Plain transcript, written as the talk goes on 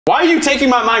Why are you taking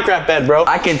my Minecraft bed, bro?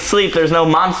 I can sleep, there's no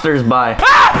monsters by.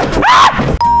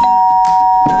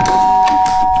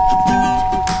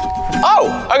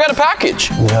 Oh, I got a package.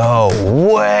 No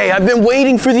way, I've been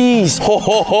waiting for these. Ho,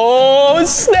 ho, ho,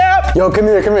 snap. Yo, come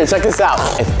here, check this out.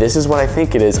 If this is what I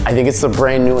think it is, I think it's the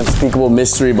brand new Unspeakable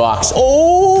mystery box.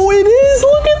 Oh, it is,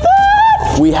 look at that.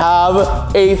 We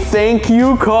have a thank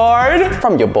you card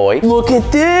from your boy. Look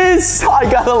at this. I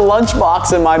got a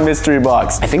lunchbox in my mystery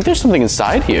box. I think there's something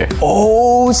inside here.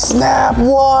 Oh, snap,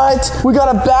 what? We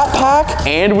got a backpack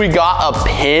and we got a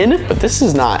pin, but this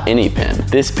is not any pin.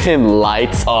 This pin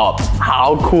lights up.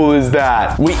 How cool is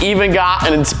that? We even got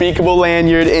an Unspeakable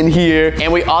lanyard in here, and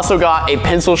we also got a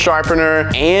pencil sharpener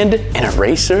and an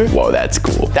eraser. Whoa, that's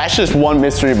cool. That's just one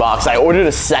mystery box. I ordered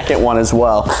a second one as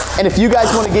well. And if you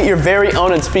guys want to get your very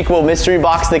own Unspeakable mystery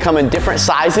box, they come in different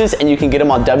sizes, and you can get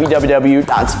them on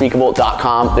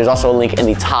www.unspeakable.com. There's also a link in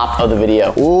the top of the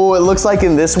video. Ooh, it looks like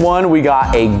in this one, we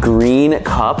got a green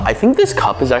cup. I think this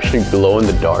cup is actually glow in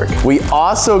the dark. We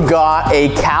also got a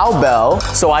cowbell,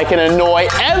 so I can annoy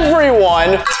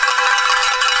everyone.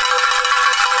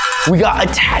 We got a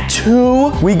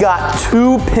tattoo. We got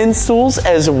 2 pencils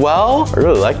as well. I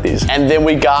really like these. And then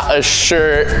we got a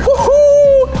shirt. Woohoo!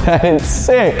 That is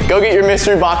sick. Go get your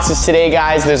mystery boxes today,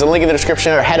 guys. There's a link in the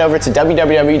description, or head over to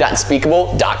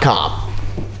www.unspeakable.com.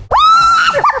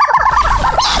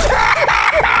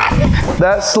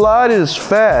 That slide is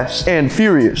fast and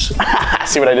furious.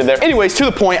 See what I did there? Anyways, to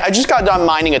the point, I just got done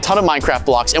mining a ton of Minecraft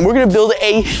blocks, and we're gonna build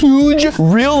a huge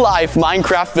real-life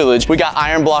Minecraft village. We got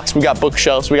iron blocks, we got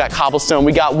bookshelves, we got cobblestone,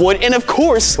 we got wood, and of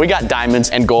course, we got diamonds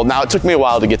and gold. Now, it took me a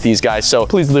while to get these guys, so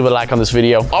please leave a like on this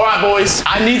video. All right, boys,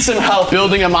 I need some help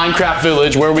building a Minecraft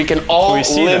village where we can all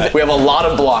live. We have a lot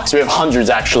of blocks. We have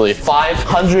hundreds, actually.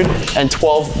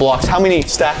 512 blocks. How many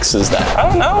stacks is that? I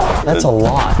don't know. That's a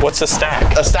lot. What's a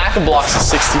stack? A stack of blocks is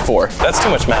 64. That's too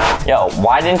much math. Yo,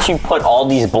 why didn't you put all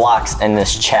these blocks in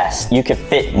this chest? You could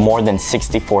fit more than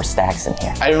 64 stacks in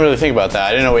here. I didn't really think about that.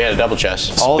 I didn't know we had a double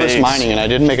chest. All this mining, and I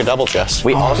didn't make a double chest.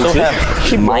 We also have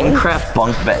Minecraft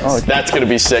bunk beds. Oh, that's gonna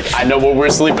be sick. I know where we're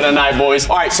sleeping at night, boys.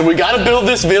 All right, so we gotta build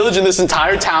this village in this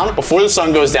entire town before the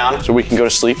sun goes down so we can go to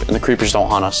sleep and the creepers don't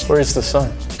haunt us. Where's the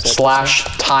sun?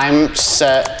 / time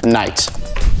set night.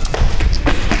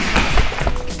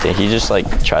 Did he just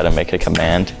like try to make a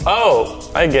command? Oh,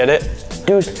 I get it.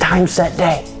 Do time set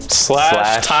day. /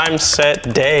 time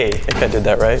set day. I think I did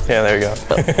that right. Yeah, there you go.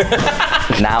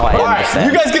 Now I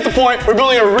understand. You guys get the point. We're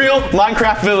building a real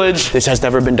Minecraft village. This has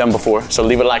never been done before, so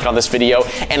leave a like on this video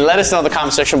and let us know in the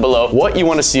comment section below what you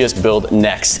want to see us build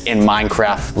next in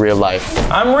Minecraft real life.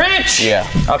 I'm rich. Yeah.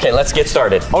 Okay, let's get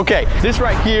started. Okay, this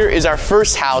right here is our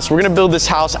first house. We're gonna build this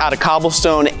house out of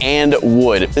cobblestone and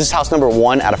wood. This is house number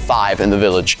 1 out of 5 in the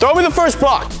village. Throw me the first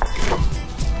block.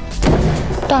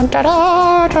 Dun, da,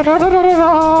 da, da, da, da, da,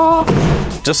 da.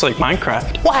 Just like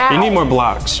Minecraft. Wow. You need more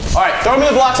blocks. All right, throw me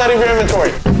the blocks out of your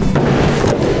inventory.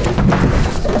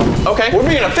 Okay, we're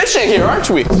being efficient here, aren't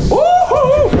we?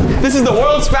 Woo-hoo-hoo. This is the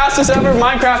world's fastest ever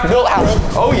Minecraft built house.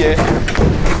 Oh yeah.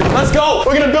 Let's go.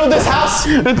 We're gonna build this house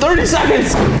in 30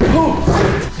 seconds.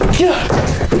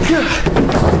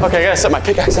 Okay, I gotta set my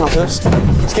pickaxe down for this.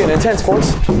 It's getting intense,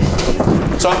 boys.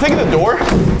 So I'm thinking the door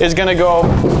is gonna go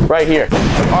right here.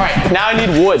 All right, now I need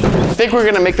wood. I think we're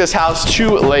gonna make this house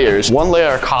 2 layers. 1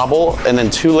 layer of cobble and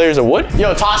then 2 layers of wood.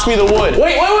 Yo, toss me the wood.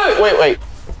 Wait.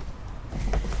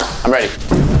 I'm ready.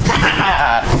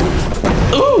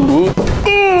 Ooh,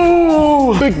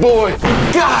 big boy.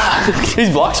 God, these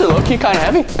blocks are low-key kind of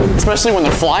heavy, especially when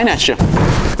they're flying at you.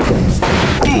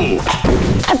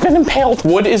 I've been impaled.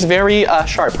 Wood is very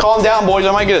sharp. Calm down, boys,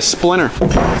 I might get a splinter.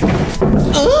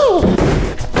 Ooh.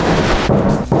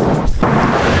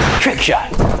 Trick shot.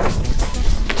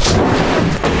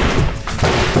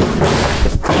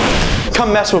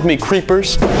 Come mess with me,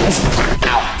 creepers. Ow,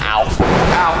 ow,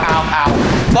 ow, ow, ow.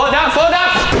 Slow it down, slow it down.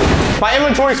 My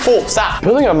inventory's full, stop.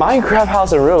 Building a Minecraft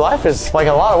house in real life is like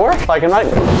a lot of work. Like, you'd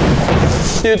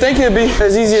think it'd be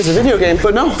as easy as a video game,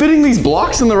 but no. Fitting these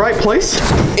blocks in the right place,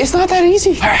 it's not that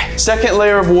easy. All right, 2nd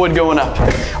layer of wood going up.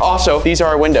 Also, these are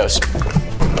our windows.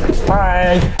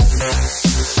 Bye.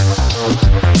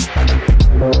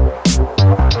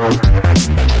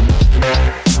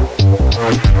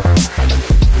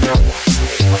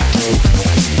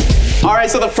 All right,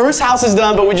 so the first house is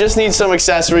done, but we just need some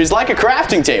accessories like a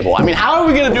crafting table. I mean, how are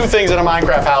we gonna do things in a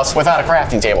Minecraft house without a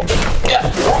crafting table? Yeah,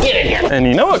 get in here. And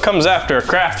you know what comes after a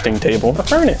crafting table? A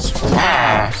furnace.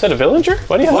 Is that a villager?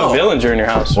 Why do you have a villager in your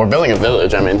house? We're building a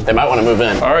village. I mean, they might want to move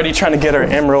in. Already trying to get our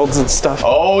emeralds and stuff.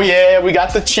 Oh yeah, we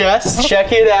got the chest.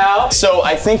 Check it out. So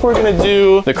I think we're gonna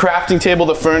do the crafting table,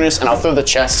 the furnace, and I'll throw the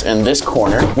chest in this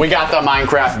corner. We got the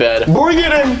Minecraft bed. Bring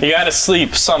it in. You gotta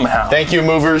sleep somehow. Thank you,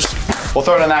 movers. We'll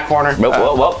throw it in that corner.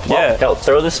 Whoa. Yeah. Yo,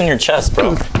 throw this in your chest,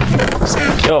 bro.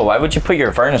 Yo, why would you put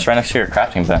your furnace right next to your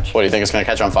crafting bench? What, do you think it's gonna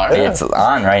catch on fire? It's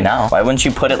on right now. Why wouldn't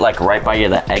you put it like right by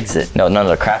the exit? No,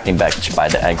 the crafting bench by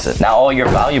the exit. Now all your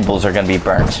valuables are gonna be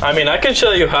burnt. I mean, I can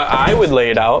show you how I would lay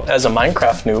it out as a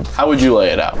Minecraft noob. How would you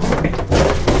lay it out?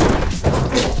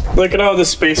 Look at all the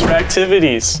space for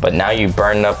activities. But now you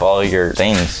burned up all your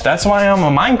things. That's why I'm a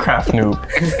Minecraft noob.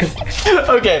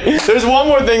 Okay, there's one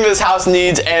more thing this house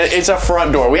needs, and it's a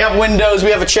front door. We have windows,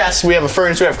 we have a chest, we have a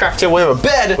furnace, we have a crafting table, we have a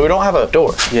bed, but we don't have a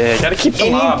door. Yeah, you gotta keep the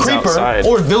mobs outside.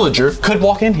 Or villager could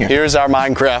walk in here. Here's our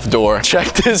Minecraft door. Check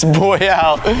this boy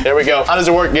out. There we go. How does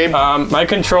it work, Gabe? My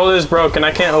controller is broken.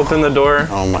 I can't open the door.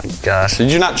 Oh my gosh.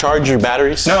 Did you not charge your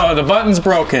batteries? No, the button's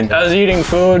broken. I was eating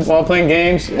food while playing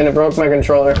games, and it broke my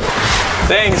controller.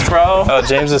 Thanks, bro. Oh,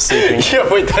 James is sleeping.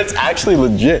 Yeah, wait, that's actually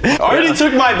legit. I already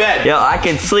took my bed. Yo, I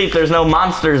can sleep. There's no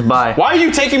monsters by. Why are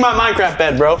you taking my Minecraft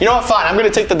bed, bro? You know what? Fine. I'm gonna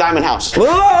take the diamond house.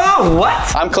 Whoa,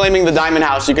 what? I'm claiming the diamond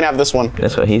house. You can have this one.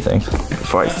 That's what he thinks.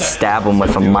 Before I stab him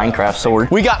with a Minecraft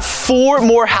sword. We got 4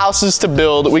 more houses to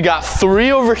build. We got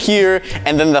 3 over here,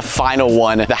 and then the final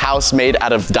one, the house made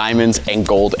out of diamonds and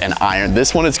gold and iron.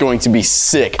 This one is going to be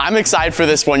sick. I'm excited for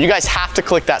this one. You guys have to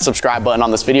click that subscribe button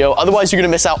on this video. Otherwise, you're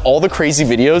gonna miss out all the crazy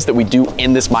videos that we do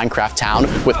in this Minecraft town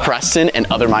with Preston and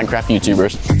other Minecraft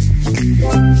YouTubers.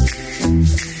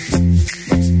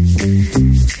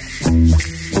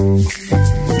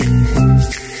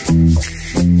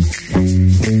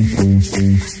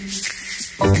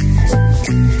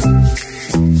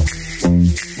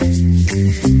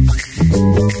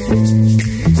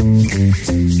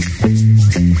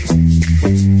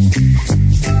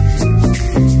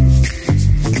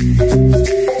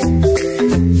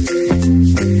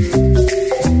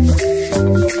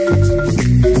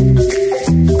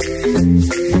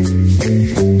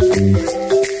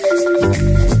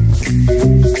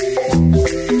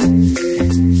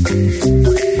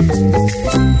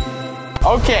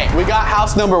 Okay, we got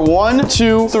house number 1,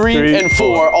 2, 3, and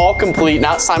 4 all complete.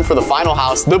 Now it's time for the final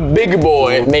house, the big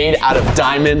boy, made out of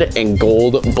diamond and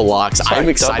gold blocks. I'm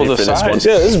excited for this one.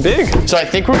 Yeah, this is big. So I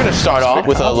think we're gonna start off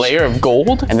with a layer of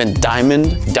gold, and then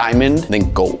diamond,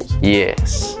 then gold.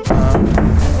 Yes.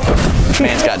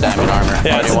 Man's got diamond armor.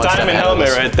 Yeah, it's a diamond helmet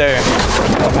right there.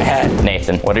 On my head.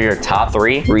 Nathan, what are your top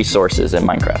 3 resources in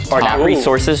Minecraft? Or not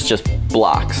resources, just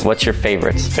blocks. What's your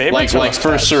favorites? Favorites? Like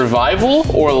for survival,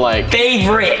 or like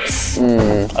Favorites!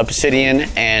 obsidian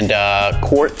and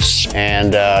quartz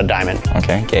and diamond.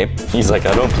 Okay, Gabe. He's like,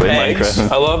 I don't play Eggs.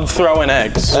 Minecraft. I love throwing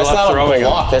eggs. That's I love not a throwing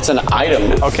block, that's an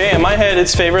item. Okay, in my head,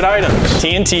 it's favorite items.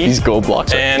 TNT. These gold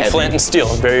blocks are and heavy. flint and steel.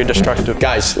 Very destructive.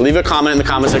 Guys, leave a comment in the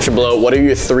comment section below. What are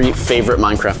your 3 favorite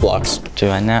Minecraft blocks? Do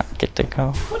I not get to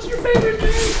go? What's your favorite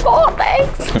game? Oh,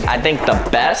 thanks. I think the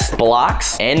best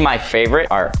blocks and my favorite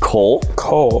are coal.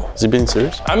 Coal. Is he being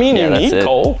serious? I mean, you that's need it.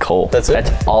 coal. Coal. That's it?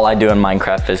 That's all I do in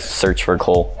Minecraft is search for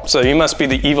coal. So you must be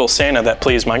the evil Santa that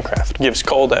plays Minecraft. Gives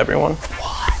coal to everyone.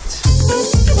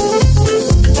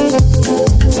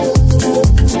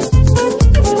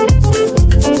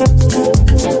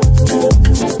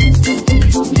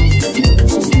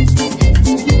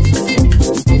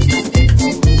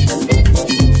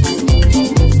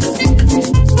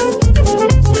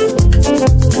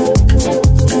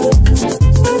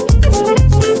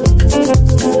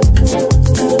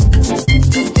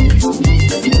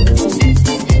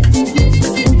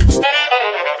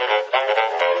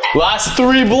 Last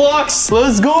 3 blocks,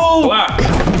 let's go! Block.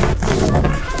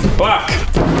 Block.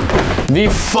 The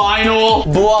final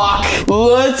block,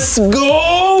 let's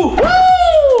go!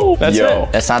 Woo! That's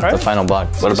it. That's not the final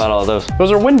block. What about all those?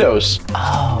 Those are windows.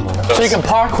 Oh. So you can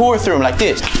parkour through them like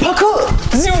this. Parkour!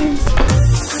 Zoom!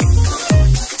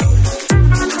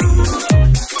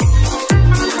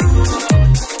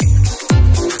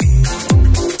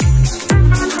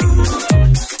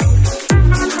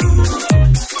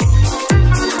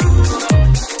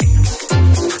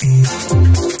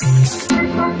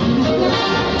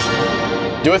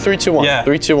 Do a 3, 2, 1. Yeah.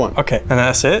 3, 2, 1. Okay, and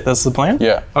that's it? That's the plan?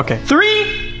 Yeah. Okay.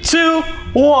 3, 2,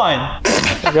 1.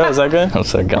 There you go. Is that good? I'm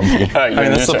so gumpy. All right, I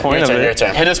mean, that's the point of it. Your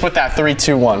turn. Hit us with that 3,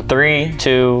 2, 1. 3,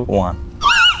 2, 1.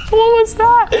 What was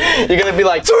that? You're gonna be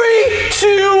like, 3,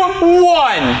 2,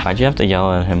 1. Why'd you have to yell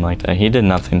at him like that? He did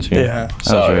nothing to you. Yeah. That was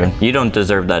Sorry. rude. You don't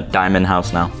deserve that diamond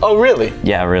house now. Oh, really?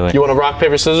 Yeah, really. You wanna rock,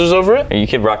 paper, scissors over it? You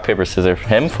could rock, paper, scissors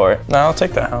him for it. No, I'll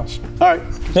take that house. All right,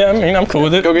 Yeah, I mean, I'm cool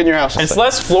with it. go get in your house. It's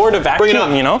less floor to Bring it up,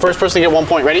 vacuum, you know? First person to get 1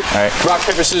 point, ready? All right. Rock,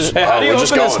 paper, scissors. Hey, how do you we're open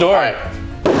just this going. door? All right.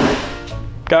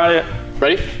 Got it.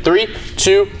 Ready? 3,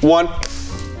 2, 1.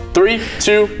 3,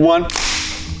 2, 1.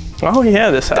 Oh yeah,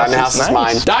 this house Diamond house is is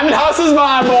nice. mine. Diamond house is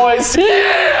mine, boys.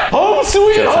 Yeah! Home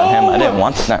sweet Jokes on him. I home. didn't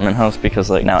want the diamond house because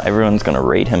like now everyone's gonna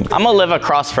raid him. I'm gonna live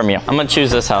across from you. I'm gonna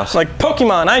choose this house. Like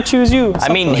Pokemon, I choose you. I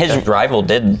mean, his rival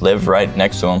did live right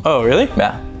next to him. Oh, really?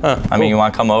 Yeah. Huh, I mean, you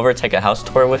want to come over, take a house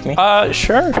tour with me?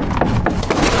 Sure.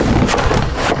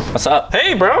 What's up?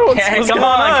 Hey, bro. What's Come going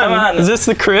on, come on. Is this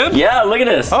the crib? Yeah, look at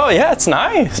this. Oh, yeah, it's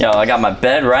nice. Yo, I got my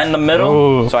bed right in the middle,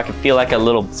 Ooh. so I can feel like a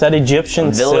little Is that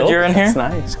Egyptian villager silk? in here. That's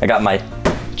nice. I got my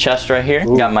chest right here.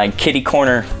 Got my kitty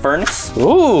corner furnace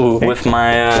Ooh. with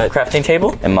my crafting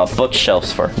table and my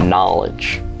bookshelves for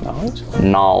knowledge. Knowledge?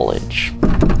 Knowledge.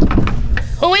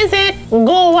 Who is it?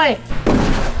 Go away.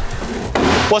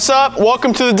 What's up?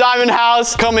 Welcome to the Diamond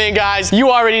House. Come in, guys. You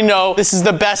already know this is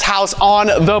the best house on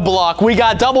the block. We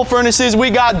got double furnaces. We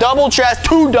got double chests,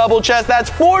 2 double chests. That's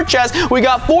 4 chests. We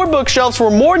got 4 bookshelves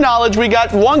for more knowledge. We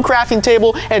got 1 crafting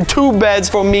table and 2 beds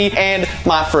for me and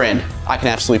my friend. I can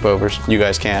have sleepovers. You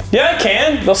guys can't. Yeah, I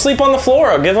can. They'll sleep on the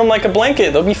floor. I'll give them like a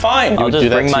blanket. They'll be fine. I'll do just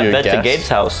that bring to my your bed to guests? Gabe's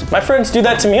house. My friends do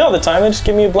that to me all the time. They just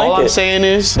give me a blanket. All I'm saying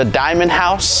is the Diamond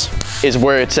House is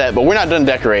where it's at, but we're not done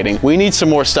decorating. We need some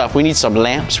more stuff. We need some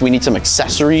lamps. We need some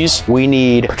accessories. We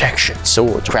need protection,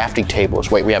 swords, crafting tables.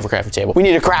 Wait, we have a crafting table. We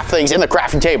need to craft things in the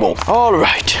crafting table. All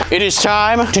right, it is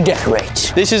time to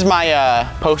decorate. This is my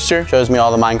poster. Shows me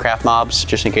all the Minecraft mobs,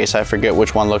 just in case I forget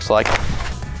which one looks like.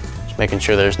 Just making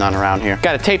sure there's none around here.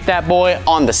 Gotta tape that boy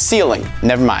on the ceiling.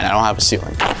 Never mind, I don't have a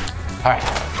ceiling. All right,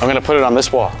 I'm gonna put it on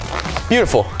this wall.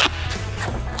 Beautiful.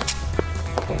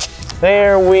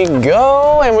 There we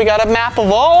go, and we got a map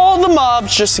of all the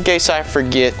mobs, just in case I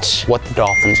forget what the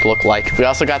dolphins look like. We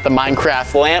also got the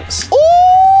Minecraft lamps.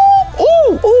 Ooh,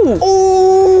 ooh, ooh,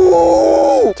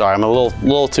 ooh. Sorry, I'm a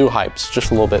little too hyped, just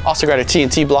a little bit. Also got a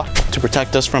TNT block to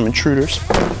protect us from intruders.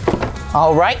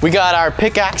 All right, we got our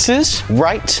pickaxes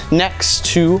right next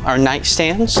to our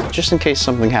nightstands, just in case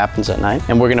something happens at night.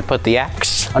 And we're gonna put the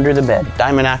axe under the bed.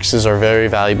 Diamond axes are very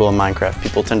valuable in Minecraft.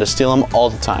 People tend to steal them all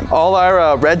the time. All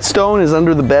our redstone is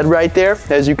under the bed right there.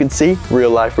 As you can see, real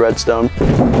life redstone.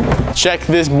 Check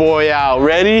this boy out.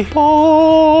 Ready? Boom!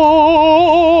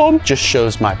 Just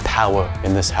shows my power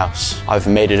in this house. I've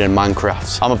made it in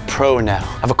Minecraft. I'm a pro now.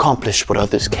 I've accomplished what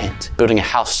others can't. Building a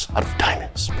house out of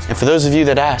diamonds. And for those of you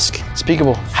that ask,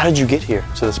 Unspeakable, how did you get here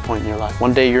to this point in your life?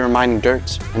 One day you were mining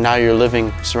dirt, and now you're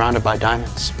living surrounded by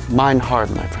diamonds. Mine hard,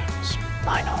 my friends.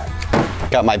 Mine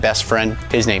hard. Got my best friend.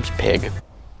 His name's Pig.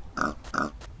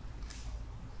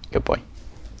 Good boy.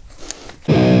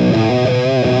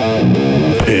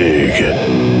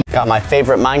 Got my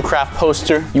favorite Minecraft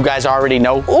poster. You guys already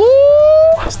know.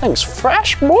 Ooh, this thing's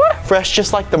fresh, boy. Fresh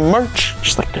just like the merch,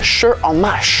 just like the shirt on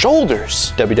my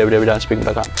shoulders.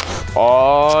 www.unspeakable.com.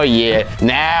 Oh yeah,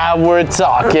 now we're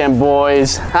talking,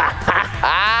 boys.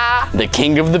 The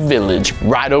king of the village,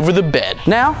 right over the bed.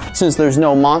 Now, since there's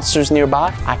no monsters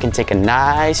nearby, I can take a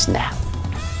nice nap.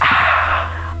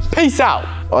 Peace out.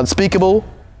 Unspeakable.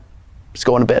 Just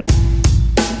going to bed.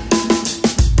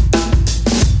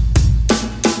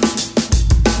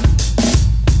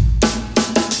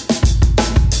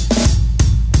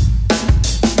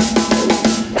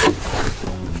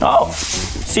 Oh,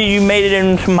 see, you made it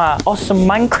into my awesome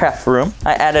Minecraft room.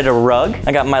 I added a rug.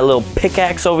 I got my little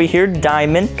pickaxe over here,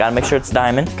 diamond. Gotta make sure it's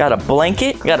diamond. Got a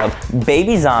blanket. Got a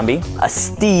baby zombie. A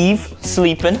Steve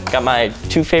sleeping. Got my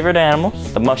 2 favorite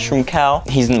animals. The mushroom cow.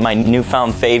 He's my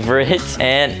newfound favorite.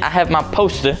 And I have my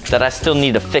poster that I still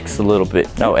need to fix a little bit.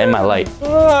 Oh, and my light.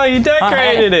 Oh, you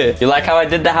decorated it. You like how I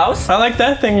did the house? I like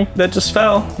that thing that just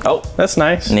fell. Oh, That's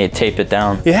nice. I need to tape it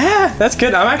down. Yeah, that's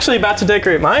good. I'm actually about to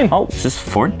decorate mine. Oh, is this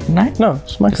Fortnite? No,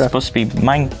 it's It's Minecraft. supposed to be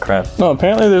Minecraft. No,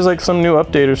 apparently there's like some new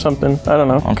update or something. I don't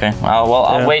know. Okay, well,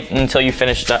 I'll Yeah. wait until you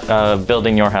finish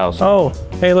building your house. Oh,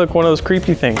 hey, look, one of those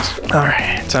creepy things. All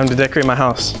right, time to decorate my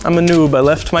house. I'm a noob. I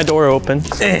left my door open.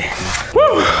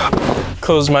 Woo!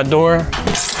 Close my door.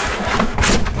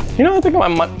 You know, I think I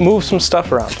might move some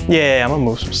stuff around. Yeah, I'm gonna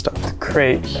move some stuff.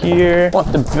 Crate here.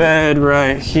 Want the bed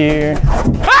right here.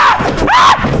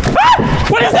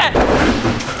 What is that?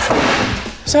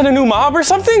 Is that a new mob or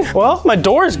something? Well, my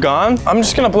door's gone. I'm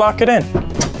just gonna block it in.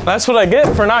 That's what I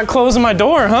get for not closing my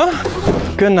door, huh?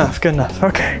 good enough, good enough.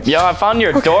 Okay. Yo, I found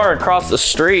your door across the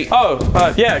street. Oh,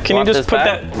 yeah, can you Want just this put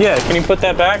back? that, yeah, can you put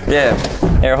that back? Yeah.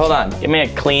 Here, hold on. Give me a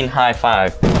clean high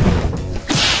five.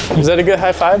 Is that a good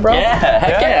high five, bro? Yeah,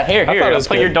 heck yeah. Here, I thought it I'll was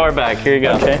put good. your door back. Here you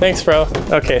go. Okay, thanks, bro.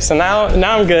 Okay, so now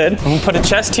I'm good. I'm gonna put a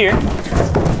chest here,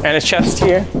 and a chest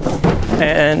here,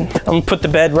 and I'm gonna put the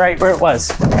bed right where it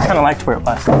was. I kind of liked where it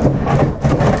was.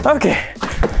 Okay,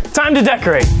 time to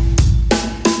decorate.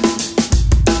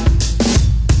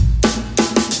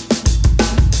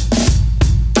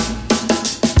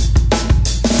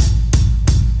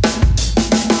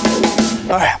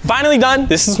 All right, finally done.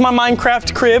 This is my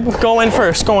Minecraft crib. Go in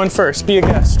first, go in first. Be a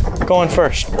guest, go in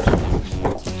first.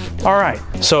 All right,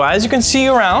 so as you can see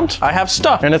around, I have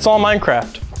stuff, and it's all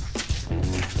Minecraft.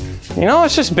 You know,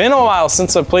 it's just been a while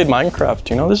since I played Minecraft,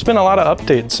 you know? There's been a lot of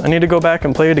updates. I need to go back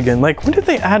and play it again. Like, when did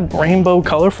they add rainbow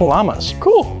colorful llamas?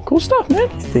 Cool, cool stuff,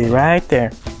 man. Stay right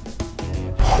there.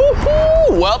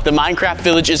 Well, the Minecraft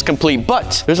village is complete,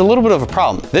 but there's a little bit of a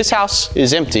problem. This house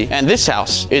is empty, and this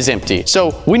house is empty.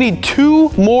 So we need 2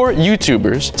 more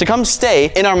YouTubers to come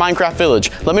stay in our Minecraft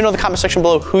village. Let me know in the comment section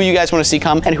below who you guys want to see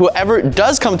come, and whoever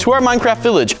does come to our Minecraft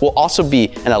village will also be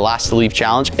in a last to leave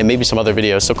challenge and maybe some other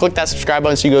videos. So click that subscribe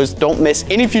button so you guys don't miss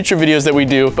any future videos that we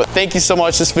do. But thank you so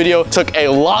much. This video took a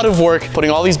lot of work putting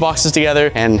all these boxes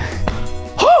together, and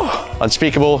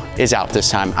Unspeakable is out this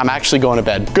time. I'm actually going to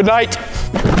bed. Good night.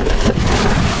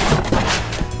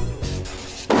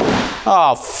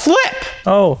 Oh, flip!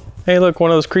 Oh, hey, look, one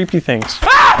of those creepy things.